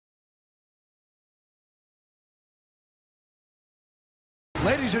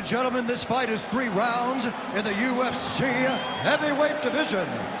Ladies and gentlemen, this fight is 3 rounds in the UFC heavyweight division.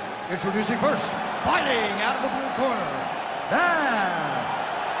 Introducing first, fighting out of the blue corner, Bass.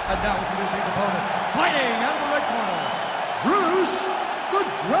 And now introducing his opponent, fighting out of the red corner, Bruce the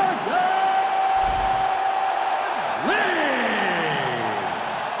Dragon Lee.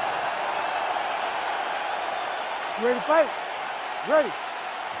 You ready to fight? Ready.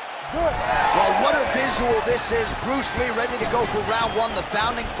 Good. Well, what a visual this is. Bruce Lee ready to go for round 1, the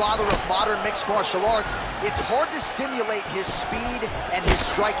founding father of modern mixed martial arts. It's hard to simulate his speed and his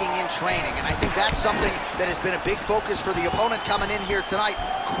striking in training, and I think that's something that has been a big focus for the opponent coming in here tonight.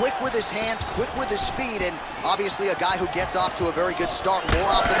 Quick with his hands, quick with his feet, and obviously a guy who gets off to a very good start more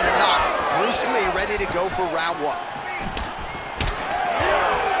often than not. Bruce Lee ready to go for round 1.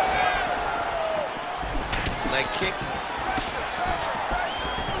 Leg kick.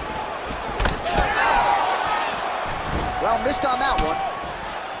 Well, missed on that one.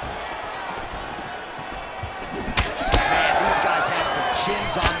 Man, these guys have some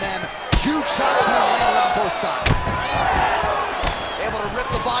chins on them. Huge shots being landed on both sides. Able to rip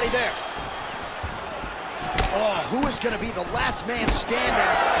the body there. Oh, who is going to be the last man standing?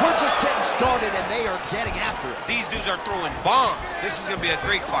 We're just getting started, and they are getting after it. These dudes are throwing bombs. This is going to be a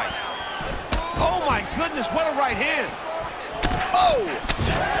great fight. Oh, my goodness, what a right hand. Oh!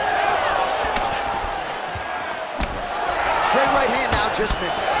 Straight right hand now, just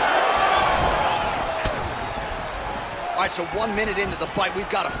misses. All right, so 1 minute into the fight, we've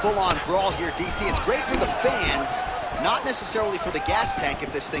got a full-on brawl here, DC. It's great for the fans, not necessarily for the gas tank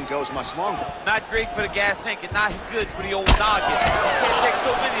if this thing goes much longer. Not great for the gas tank and not good for the old noggin. You can't take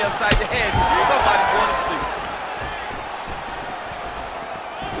so many upside the head. Somebody's going to sleep.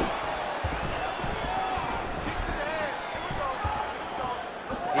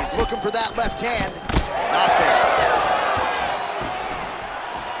 He's looking for that left hand. Not there.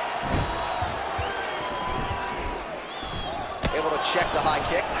 Able to check the high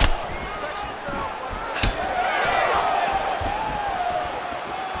kick.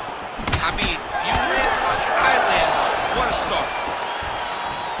 I mean, you land one, I land one. What a start.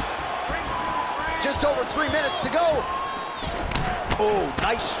 Just over 3 minutes to go. Oh,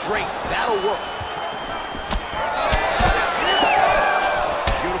 nice straight. That'll work.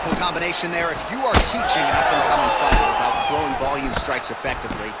 Beautiful combination there. If you are teaching an up-and-coming fighter about throwing volume strikes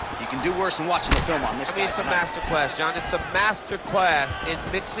effectively, you can do worse than watching the film on this guy. It's a master class, John. It's a master class in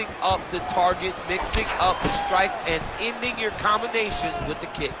mixing up the target, mixing up the strikes, and ending your combination with the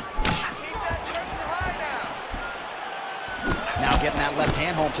kick. Now getting that left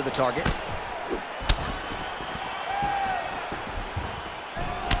hand home to the target.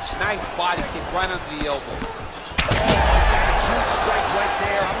 Nice body kick right under the elbow. He's had a huge strike right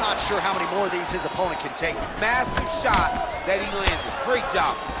there. I'm not sure how many more of these his opponent can take. Massive shots that he landed. Great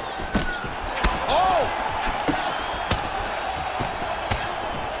job. Oh!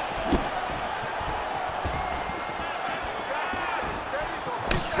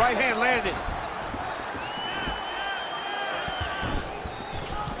 Right hand landed.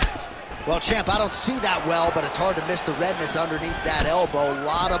 Well, champ, I don't see that well, but it's hard to miss the redness underneath that elbow. A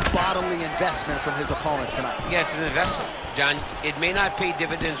lot of bodily investment from his opponent tonight. Yeah, it's an investment, John. It may not pay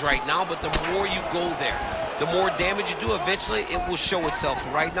dividends right now, but the more you go there, the more damage you do, eventually it will show itself.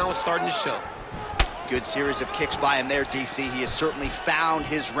 Right now, it's starting to show. Good series of kicks by him there, DC. He has certainly found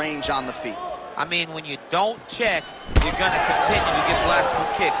his range on the feet. I mean, when you don't check, you're going to continue to get blasted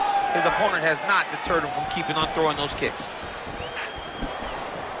with kicks. His opponent has not deterred him from keeping on throwing those kicks.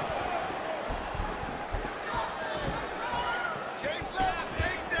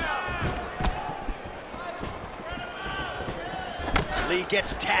 Lee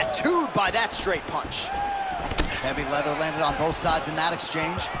gets tattooed by that straight punch. Heavy leather landed on both sides in that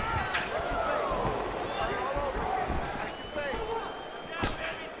exchange.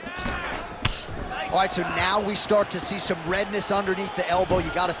 All right, so now we start to see some redness underneath the elbow.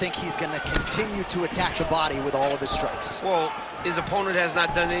 You got to think he's going to continue to attack the body with all of his strikes. Well, his opponent has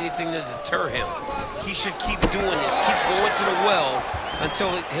not done anything to deter him. He should keep doing this, keep going to the well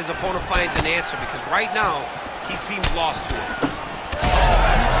until his opponent finds an answer, because right now, he seems lost to it.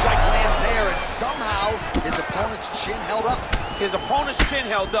 Huge strike lands there, and somehow his opponent's chin held up. His opponent's chin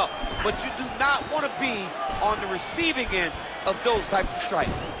held up, but you do not want to be on the receiving end of those types of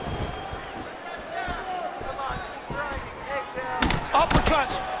strikes. Uppercut.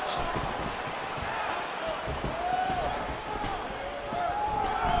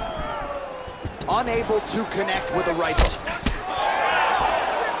 Unable to connect with a right hook.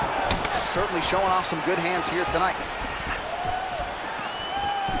 Certainly showing off some good hands here tonight.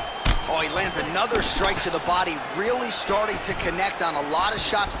 Oh, he lands another strike to the body, really starting to connect on a lot of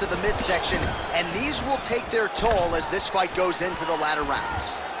shots to the midsection, and these will take their toll as this fight goes into the latter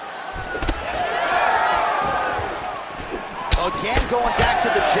rounds. Again, going back to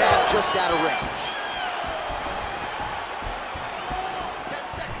the jab, just out of range. 10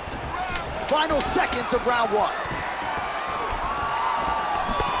 seconds of round. Final seconds of round one.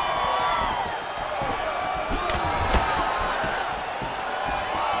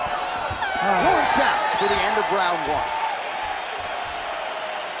 Horn sounds for the end of round one.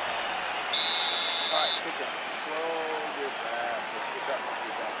 All right, sit down. Slow your breath. Let's get that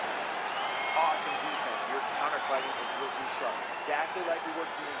monkey back to you. Awesome defense. Your counter-fighting is looking sharp. Exactly like we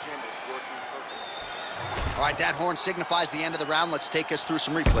worked in the gym is working perfect. All right, that horn signifies the end of the round. Let's take us through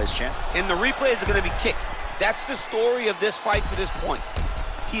some replays, champ. And the replays are going to be kicks. That's the story of this fight to this point.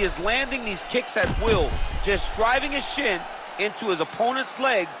 He is landing these kicks at will, just driving his shin into his opponent's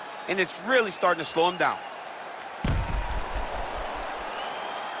legs, and it's really starting to slow him down.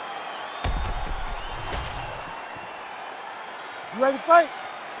 You ready to fight?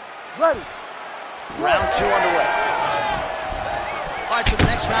 Ready. Round two underway. All right, so the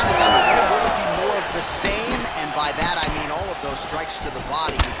next round is underway. Will it be more of the same? And by that, I mean all of those strikes to the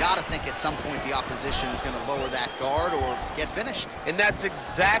body. You got to think at some point the opposition is going to lower that guard or get finished. And that's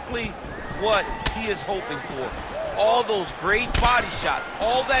exactly what he is hoping for. All those great body shots,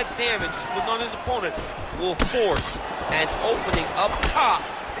 all that damage he's putting on his opponent will force an opening up top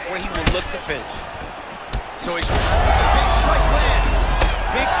where he will look to finish. So he's big strike lands.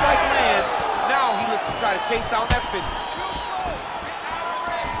 Big strike lands. Now he looks to try to chase down that finish.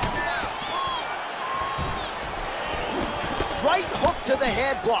 Right hook to the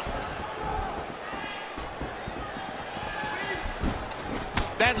head, blocked.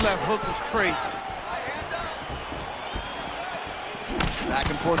 That left hook was crazy. Back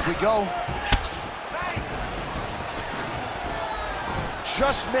and forth we go.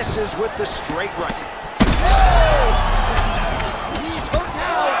 Just misses with the straight right. Oh! He's hurt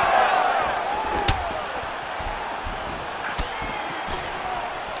now.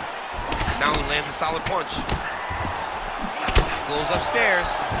 Now he lands a solid punch. Goes upstairs,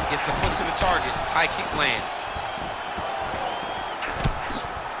 gets the foot to the target. High kick lands.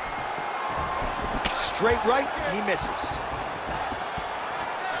 Straight right, he misses.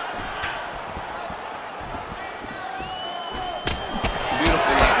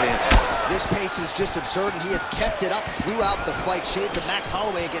 This pace is just absurd, and he has kept it up throughout the fight. Shades of Max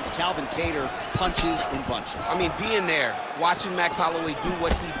Holloway against Calvin Kattar, punches in bunches. I mean, being there, watching Max Holloway do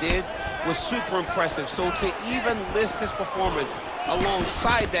what he did was super impressive. So to even list his performance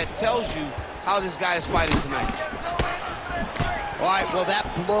alongside that tells you how this guy is fighting tonight. All right, well, that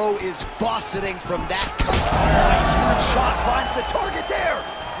blow is buffeting from that cut. A huge shot finds the target there.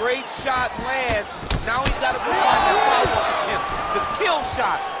 Great shot lands. Now he's got to go find that follow-up attempt. The kill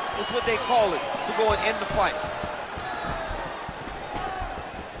shot is what they call it, to go and end the fight.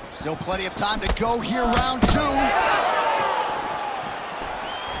 Still plenty of time to go here, round two.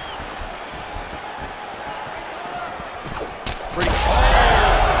 Pretty.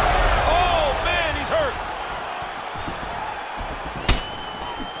 Oh, man, he's hurt.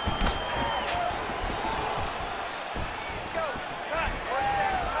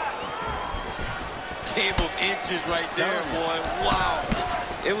 Game of inches right there, boy. Wow.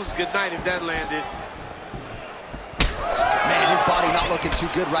 It was good night if that landed. Man, his body not looking too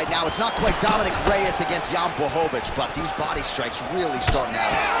good right now. It's not quite Dominic Reyes against Jan Blachowicz, but these body strikes really starting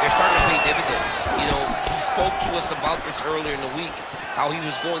out. They're starting to pay dividends. You know, he spoke to us about this earlier in the week, how he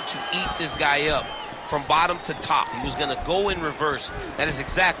was going to eat this guy up from bottom to top. He was going to go in reverse. That is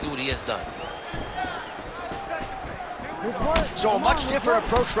exactly what he has done. So a much different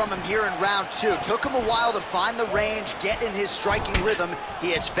approach from him here in round two. Took him a while to find the range, get in his striking rhythm. He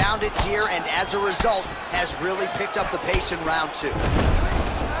has found it here, and as a result, has really picked up the pace in round two.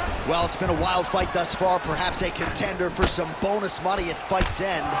 Well, it's been a wild fight thus far, perhaps a contender for some bonus money at fight's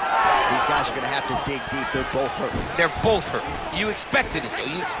end. These guys are going to have to dig deep. They're both hurt. They're both hurt. You expected it, though.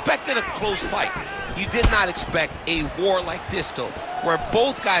 You expected a close fight. You did not expect a war like this, though, where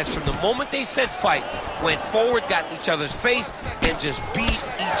both guys, from the moment they said fight, went forward, got in each other's face, and just beat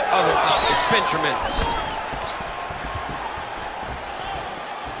each other up. It's been tremendous.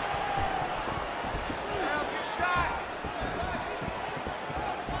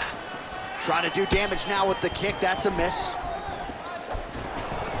 Trying to do damage now with the kick. That's a miss.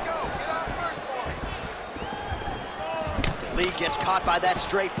 Lee gets caught by that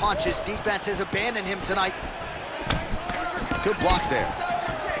straight punch. His defense has abandoned him tonight. Good block there.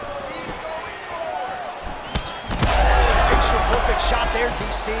 Big picture-perfect shot there,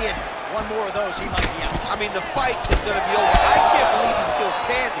 DC, and one more of those, he might be out. I mean, the fight is going to be over. I can't believe he's still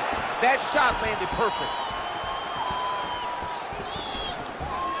standing. That shot landed perfect.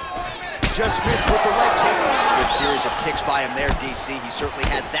 Just missed with the leg kick. Good series of kicks by him there, DC. He certainly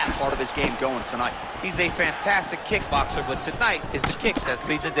has that part of his game going tonight. He's a fantastic kickboxer, but tonight is the kicks that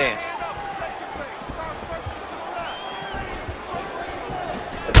lead the dance.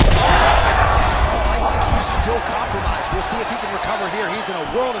 Still compromised. We'll see if he can recover here. He's in a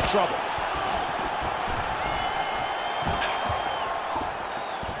world of trouble.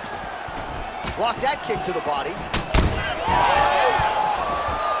 Block that kick to the body.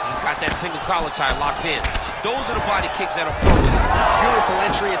 He's got that single collar tie locked in. Those are the body kicks that are broken. Beautiful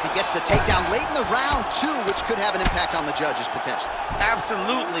entry as he gets the takedown late in the round, too, which could have an impact on the judges, potentially.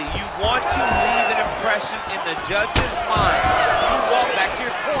 Absolutely. You want to leave an impression in the judge's mind. You walk back to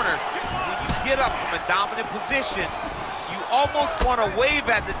your corner. Get up from a dominant position, you almost want to wave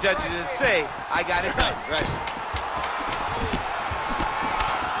at the judges and say, I got it done. Right.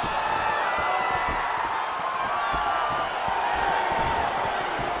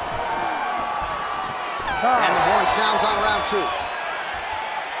 And the horn sounds on round 2.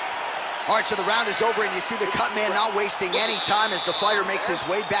 All right, so the round is over, and you see the cut man not wasting any time as the fighter makes his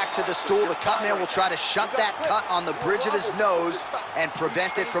way back to the stool. The cut man will try to shut that cut on the bridge of his nose and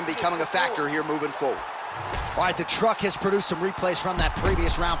prevent it from becoming a factor here moving forward. All right, the truck has produced some replays from that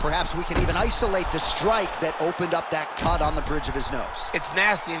previous round. Perhaps we can even isolate the strike that opened up that cut on the bridge of his nose. It's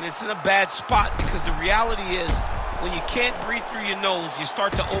nasty, and it's in a bad spot because the reality is when you can't breathe through your nose, you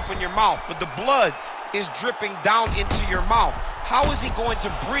start to open your mouth, but the blood is dripping down into your mouth. How is he going to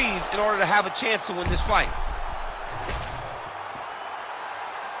breathe in order to have a chance to win this fight?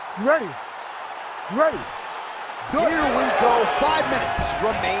 You ready? You ready? Here we go. 5 minutes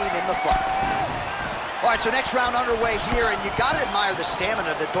remain in the fight. All right, so next round underway here, and you got to admire the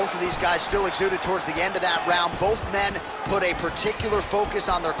stamina that both of these guys still exuded towards the end of that round. Both men put a particular focus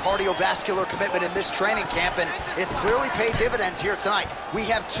on their cardiovascular commitment in this training camp, and it's clearly paid dividends here tonight. We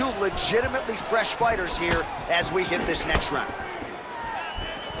have two legitimately fresh fighters here as we hit this next round.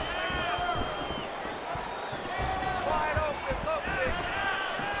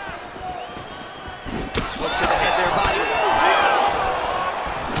 Look to the head there by Lee.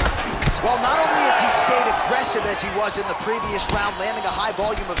 Well, not only has he stayed aggressive as he was in the previous round, landing a high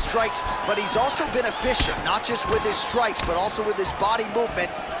volume of strikes, but he's also been efficient, not just with his strikes, but also with his body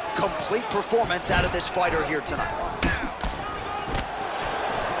movement. Complete performance out of this fighter here tonight.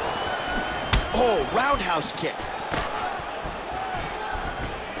 Oh, roundhouse kick.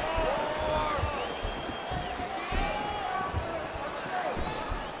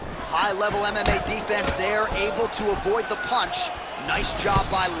 High-level MMA defense there, able to avoid the punch. Nice job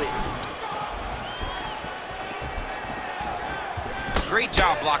by Lee. Great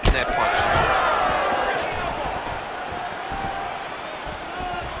job blocking that punch.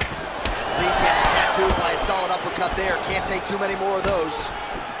 Lee gets tattooed by a solid uppercut there. Can't take too many more of those.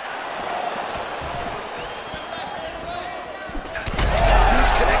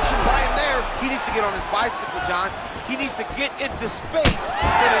 Huge connection by him there. He needs to get on his bicycle, John. He needs to get into space so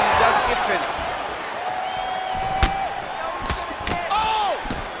that he doesn't get finished.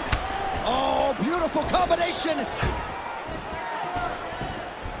 Oh, beautiful combination.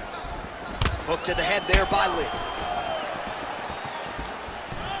 Hook to the head there by Lee.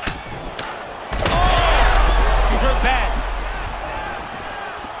 He's hurt bad.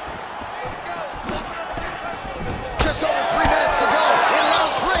 Just over 3 minutes to go in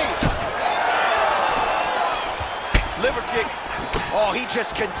round 3. Liver kick. Oh, he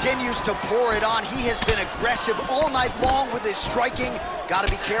just continues to pour it on. He has been aggressive all night long with his striking. Got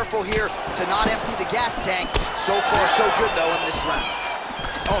to be careful here to not empty the gas tank. So far, so good, though, in this round.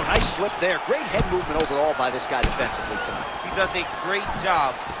 Oh, nice slip there. Great head movement overall by this guy defensively tonight. He does a great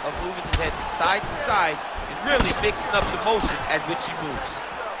job of moving his head side to side and really mixing up the motion at which he moves.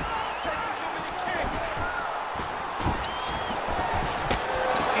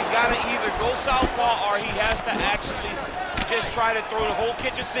 He's got to either go southpaw or he has to actually just try to throw the whole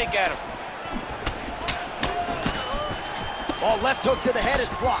kitchen sink at him. Oh, left hook to the head,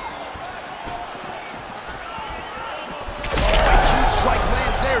 it's blocked. Strike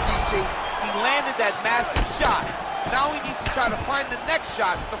lands there, DC. He landed that massive shot. Now he needs to try to find the next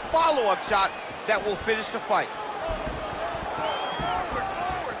shot, the follow-up shot that will finish the fight.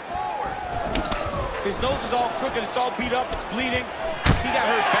 His nose is all crooked, it's all beat up, it's bleeding. He got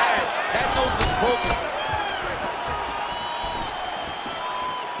hurt bad. That nose is broken.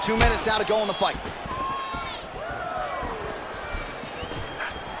 2 minutes now to go in the fight.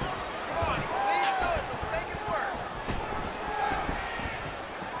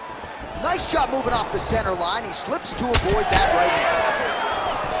 Nice job moving off the center line. He slips to avoid that right hand.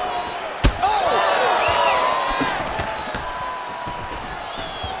 Oh!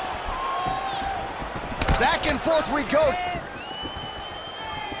 Back and forth we go.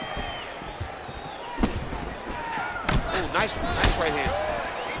 Oh, nice right hand.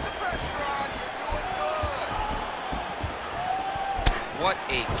 Keep the pressure on. You're doing good. What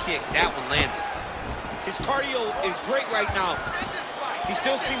a kick. That one landed. His cardio is great right now. He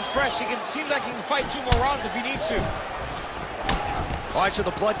still seems fresh. Seems like he can fight 2 more rounds if he needs to. All right, so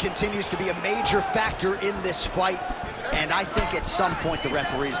the blood continues to be a major factor in this fight. And I think at some point the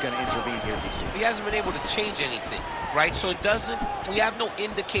referee is going to intervene here, DC. He hasn't been able to change anything, right? So we have no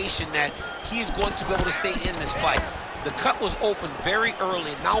indication that he's going to be able to stay in this fight. The cut was open very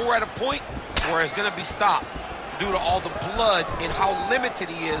early. Now we're at a point where it's going to be stopped due to all the blood and how limited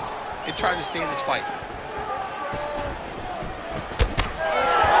he is in trying to stay in this fight.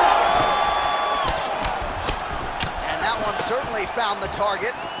 Certainly found the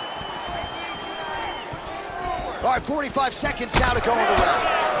target. All right, 45 seconds now to go in the round.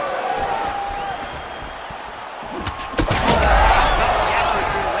 About the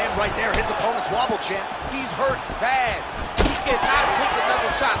accuracy to land right there. His opponent's wobble champ. He's hurt bad. He cannot take another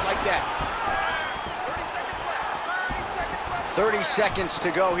shot like that. 30 seconds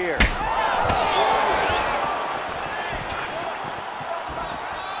to go here.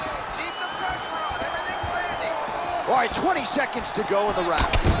 All right, 20 seconds to go in the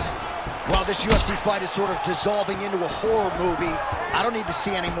round. While this UFC fight is sort of dissolving into a horror movie, I don't need to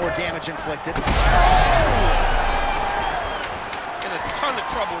see any more damage inflicted. In a ton of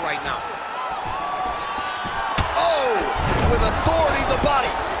trouble right now. Oh, with authority, the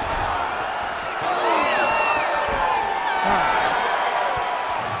body.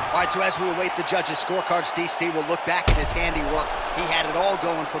 All right, so as we await the judges' scorecards, DC will look back at his handiwork. He had it all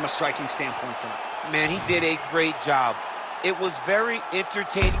going from a striking standpoint tonight. Man, he did a great job. It was very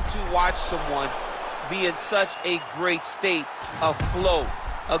entertaining to watch someone be in such a great state of flow,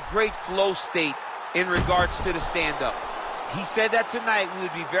 a great flow state in regards to the stand-up. He said that tonight we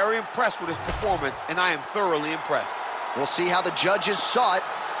would be very impressed with his performance, and I am thoroughly impressed. We'll see how the judges saw it.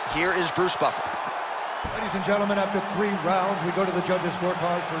 Here is Bruce Buffer. Ladies and gentlemen, after 3 rounds, we go to the judges'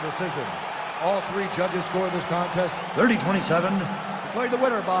 scorecards for decision. All 3 judges scored this contest 30-27. Declared the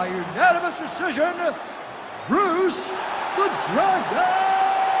winner by unanimous decision, Bruce the Dragon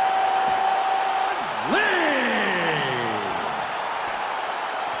Lee.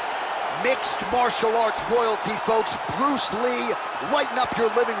 Mixed martial arts royalty, folks. Bruce Lee lighting up your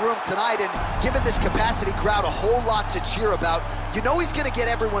living room tonight and giving this capacity crowd a whole lot to cheer about. You know he's going to get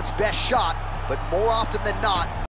everyone's best shot, but more often than not,